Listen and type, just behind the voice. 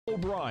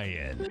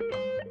O'Brien.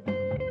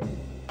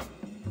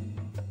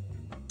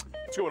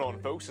 What's going on,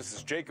 folks? This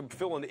is Jacob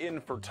filling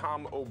in for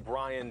Tom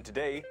O'Brien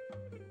today.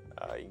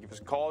 You can give us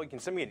a call. You can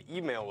send me an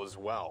email as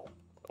well.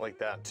 I like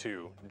that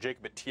too.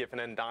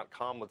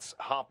 Jacob@TFNN.com. Let's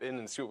hop in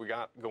and see what we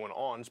got going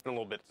on. It's been a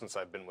little bit since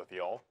I've been with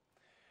y'all.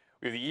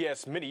 We have the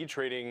ES Mini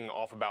trading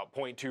off about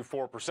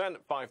 0.24%,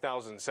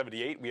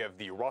 5,078. We have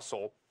the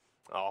Russell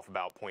off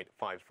about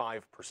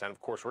 0.55%. Of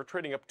course, we're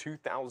trading up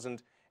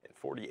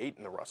 2,048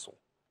 in the Russell.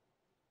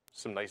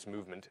 Some nice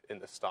movement in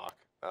the stock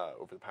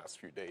over the past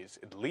few days,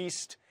 at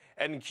least.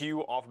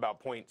 NQ off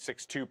about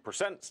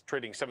 0.62%,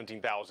 trading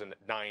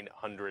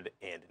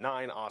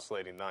 17,909,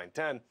 oscillating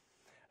 910.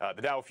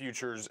 The Dow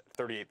futures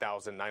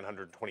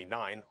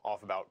 38,929,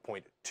 off about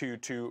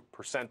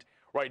 0.22%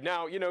 right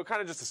now. You know,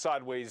 kind of just a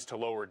sideways to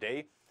lower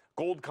day.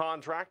 Gold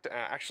contract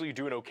actually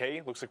doing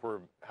okay. Looks like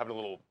we're having a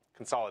little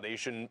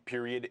consolidation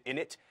period in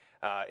it,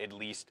 at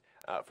least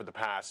for the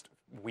past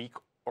week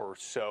or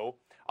so.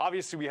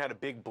 Obviously, we had a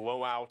big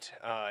blowout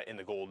in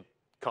the gold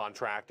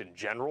contract in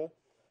general.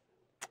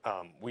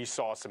 We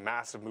saw some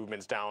massive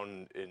movements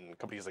down in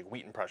companies like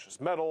Wheaton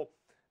Precious Metal.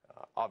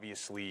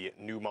 Obviously,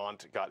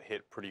 Newmont got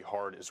hit pretty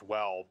hard as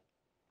well.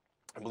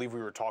 I believe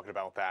we were talking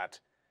about that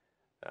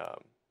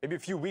maybe a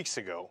few weeks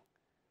ago.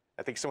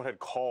 I think someone had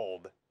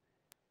called,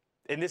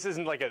 and this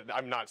isn't like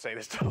I'm not saying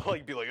this to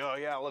like be like, oh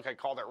yeah, look, I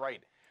called it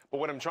right. But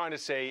what I'm trying to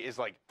say is,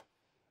 like,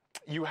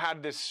 you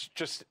had this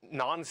just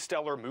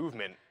non-stellar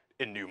movement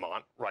in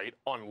Newmont, right,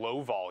 on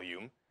low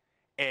volume,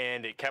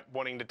 and it kept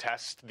wanting to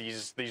test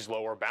these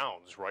lower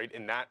bounds, right,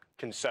 and that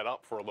can set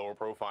up for a lower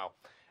profile.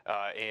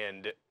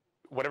 And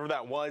whatever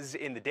that was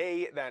in the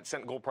day that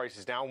sent gold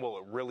prices down, well,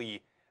 it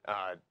really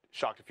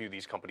shocked a few of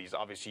these companies.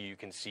 Obviously, you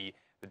can see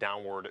the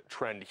downward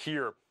trend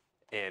here,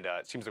 and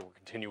it seems like we're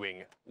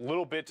continuing a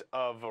little bit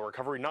of a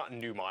recovery. Not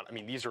in Newmont. I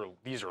mean, these are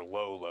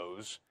low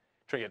lows.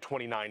 Trading at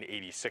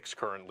 29.86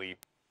 currently.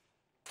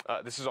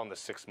 This is on the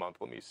 6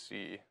 month. Let me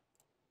see.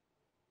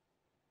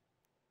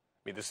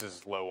 I mean, this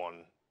is low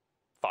on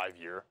 5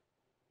 year.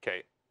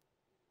 Okay.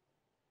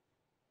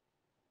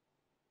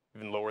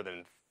 Even lower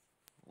than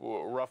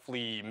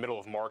roughly middle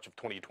of March of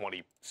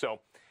 2020.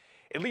 So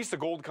at least the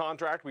gold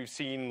contract, we've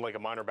seen like a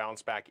minor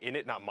bounce back in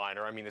it. Not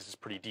minor. I mean, this is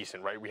pretty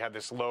decent, right? We had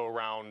this low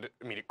around,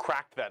 I mean, it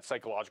cracked that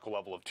psychological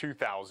level of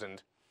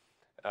 2,000.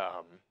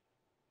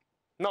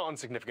 Not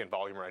insignificant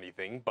volume or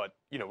anything, but,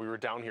 you know, we were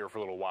down here for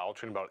a little while,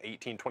 trading about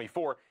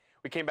 18.24.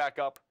 We came back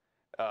up.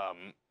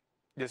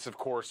 This, of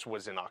course,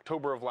 was in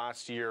October of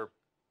last year.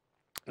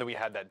 Then we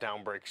had that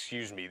down break,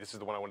 excuse me. This is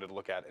the one I wanted to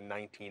look at in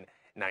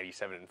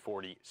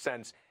 1997.40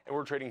 cents. And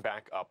we're trading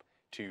back up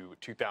to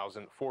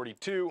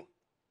 2042.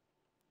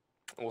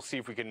 We'll see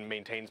if we can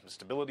maintain some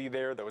stability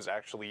there. That was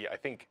actually, I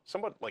think,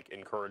 somewhat like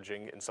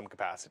encouraging in some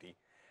capacity.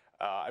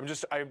 I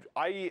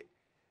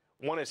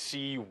want to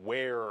see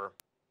where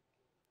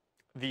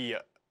the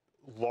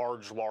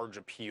large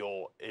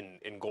appeal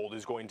in gold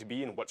is going to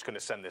be and what's going to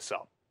send this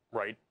up,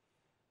 right?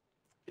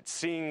 It's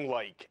seeing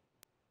like,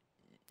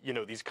 you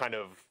know, these kind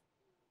of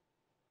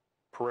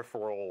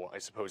peripheral, I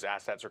suppose,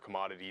 assets or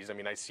commodities. I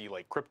mean, I see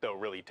like crypto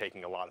really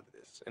taking a lot of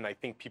this. And I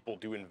think people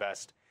do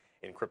invest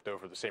in crypto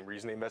for the same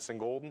reason they invest in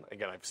gold.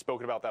 Again, I've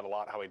spoken about that a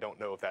lot, how I don't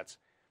know if that's,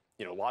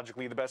 you know,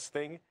 logically the best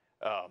thing.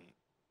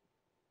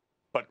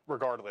 But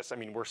regardless, I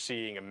mean, we're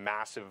seeing a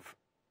massive,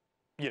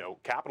 you know,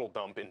 capital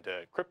dump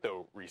into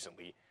crypto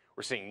recently.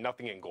 We're seeing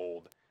nothing in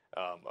gold.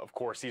 Of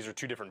course, these are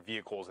two different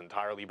vehicles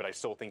entirely, but I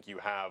still think you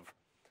have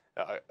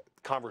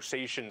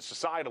conversation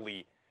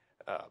societally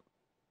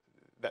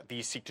that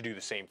these seek to do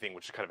the same thing,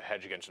 which is kind of a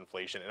hedge against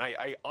inflation. And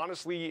I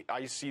honestly,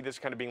 I see this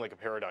kind of being like a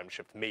paradigm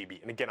shift, maybe.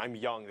 And again, I'm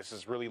young. This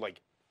is really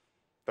like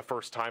the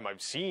first time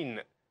I've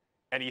seen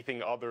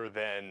anything other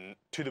than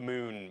to the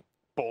moon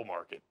bull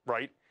market,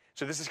 right?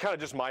 So this is kind of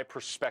just my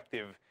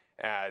perspective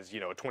as, you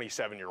know, a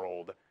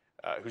 27-year-old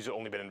who's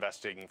only been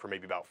investing for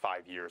maybe about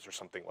 5 years or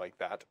something like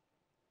that.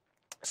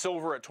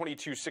 Silver at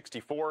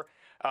 22.64.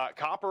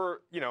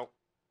 Copper, you know,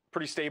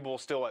 pretty stable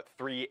still at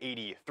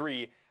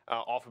 383,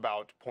 off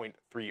about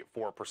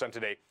 0.34%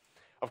 today.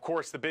 Of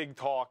course, the big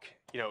talk,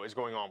 you know, is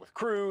going on with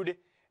crude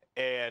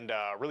and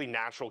really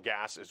natural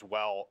gas as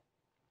well.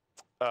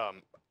 I'll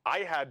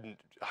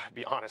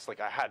be honest, like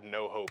I had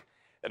no hope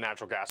that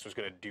natural gas was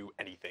going to do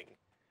anything.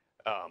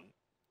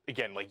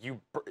 Again, like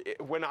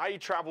when I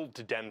traveled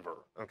to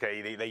Denver,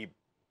 okay, they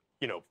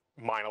you know,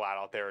 mine a lot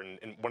out there, and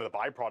one of the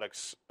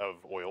byproducts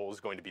of oil is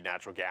going to be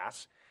natural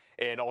gas,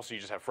 and also you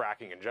just have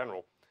fracking in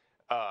general,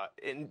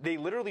 and they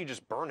literally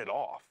just burn it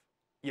off.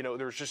 You know,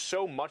 there's just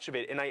so much of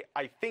it, and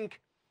I think,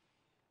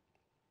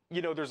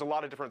 you know, there's a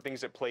lot of different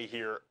things at play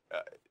here.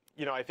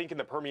 You know, I think in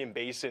the Permian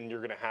Basin, you're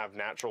going to have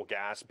natural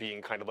gas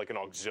being kind of like an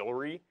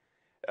auxiliary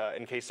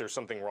in case there's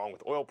something wrong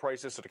with oil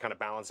prices, so to kind of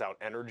balance out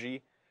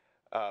energy.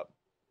 But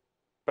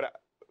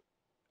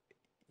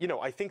you know,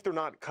 I think they're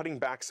not cutting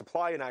back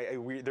supply, and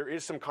there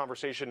is some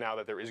conversation now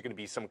that there is going to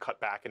be some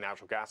cutback in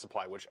natural gas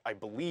supply, which I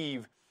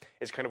believe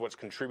is kind of what's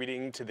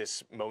contributing to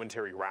this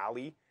momentary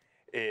rally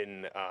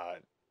in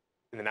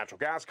in the natural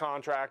gas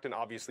contract and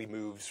obviously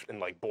moves in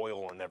like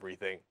oil and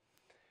everything.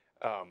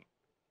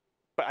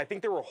 But I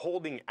think they were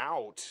holding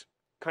out,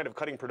 kind of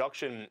cutting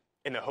production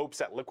in the hopes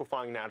that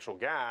liquefying natural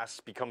gas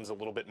becomes a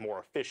little bit more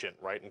efficient,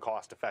 right, and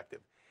cost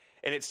effective.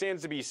 And it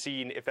stands to be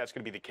seen if that's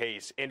going to be the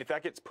case. And if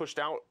that gets pushed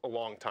out a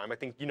long time, I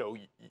think, you know,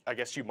 I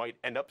guess you might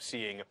end up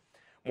seeing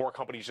more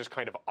companies just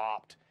kind of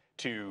opt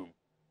to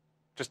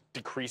just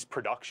decrease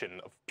production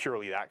of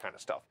purely that kind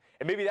of stuff.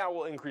 And maybe that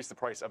will increase the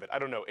price of it. I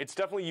don't know. It's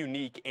definitely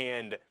unique.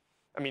 And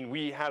I mean,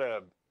 we had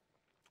a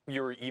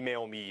viewer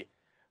email me,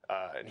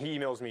 and he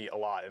emails me a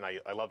lot, and I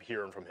love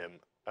hearing from him.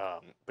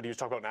 But he was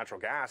talking about natural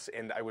gas,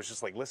 and I was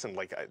just like, listen,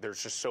 like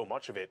there's just so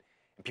much of it,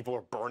 and people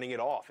are burning it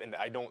off, and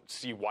I don't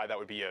see why that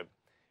would be a,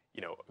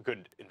 you know, a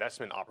good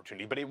investment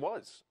opportunity. But it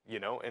was, you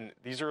know, and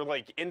these are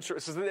like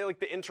this is like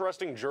the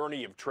interesting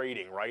journey of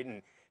trading, right?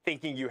 And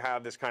thinking you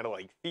have this kind of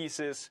like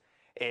thesis,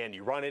 and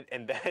you run it,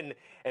 and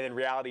then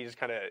reality just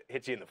kind of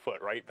hits you in the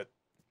foot, right? But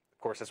of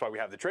course, that's why we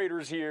have the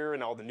traders here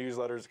and all the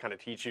newsletters to kind of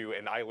teach you,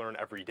 and I learn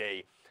every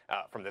day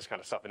from this kind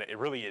of stuff, and it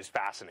really is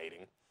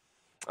fascinating.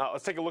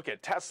 Let's take a look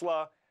at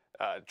Tesla,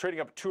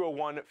 trading up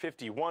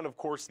 201.51. Of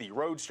course, the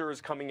Roadster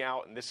is coming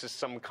out, and this is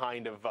some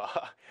kind of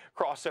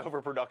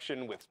crossover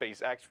production with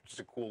SpaceX, which is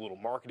a cool little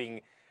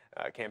marketing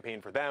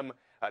campaign for them.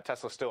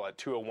 Tesla's still at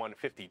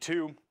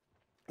 201.52.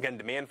 Again,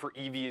 demand for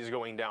EV is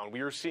going down.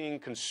 We are seeing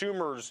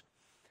consumers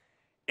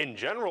in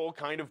general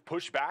kind of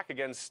push back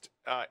against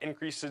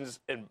increases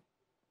in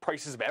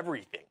prices of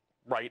everything,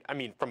 right? I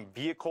mean, from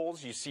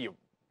vehicles, you see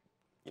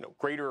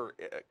greater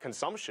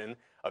consumption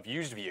of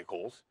used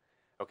vehicles,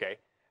 okay?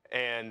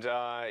 And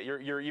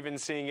you're even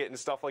seeing it in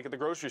stuff like at the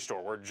grocery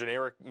store where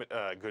generic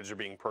goods are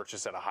being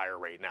purchased at a higher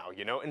rate now,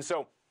 you know? And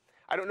so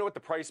I don't know what the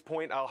price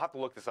point, I'll have to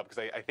look this up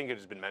because I think it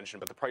has been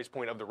mentioned, but the price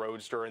point of the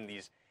Roadster and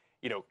these,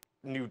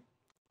 new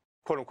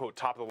quote-unquote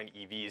top-of-the-line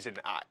EVs, and,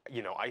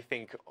 I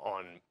think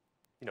on,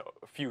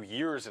 a few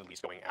years at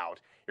least going out,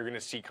 you're going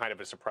to see kind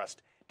of a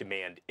suppressed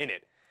demand in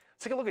it.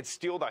 Let's take a look at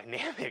Steel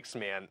Dynamics,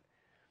 man.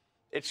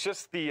 It's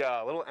just the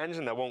little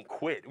engine that won't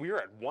quit. We are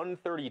at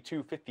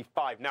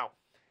 132.55. Now,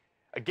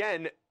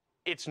 again,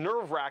 it's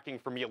nerve-wracking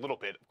for me a little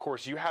bit. Of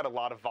course, you had a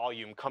lot of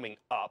volume coming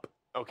up,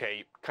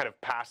 okay, kind of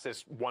past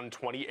this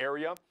 120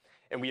 area,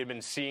 and we had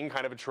been seeing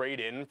kind of a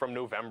trade-in from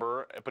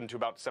November up into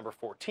about December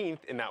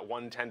 14th in that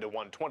 110 to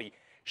 120.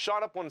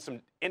 Shot up on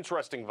some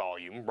interesting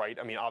volume, right?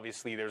 I mean,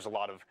 obviously, there's a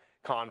lot of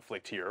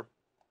conflict here.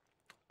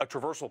 A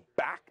traversal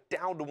back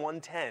down to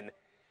 110,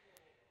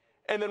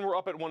 and then we're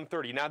up at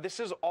 130. Now, this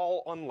is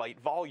all on light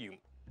volume,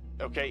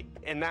 okay?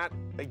 And that,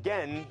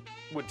 again,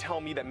 would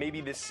tell me that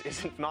maybe this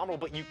isn't phenomenal,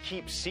 but you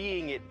keep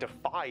seeing it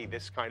defy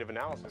this kind of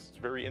analysis. It's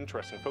very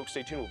interesting. Folks,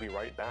 stay tuned. We'll be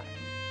right back.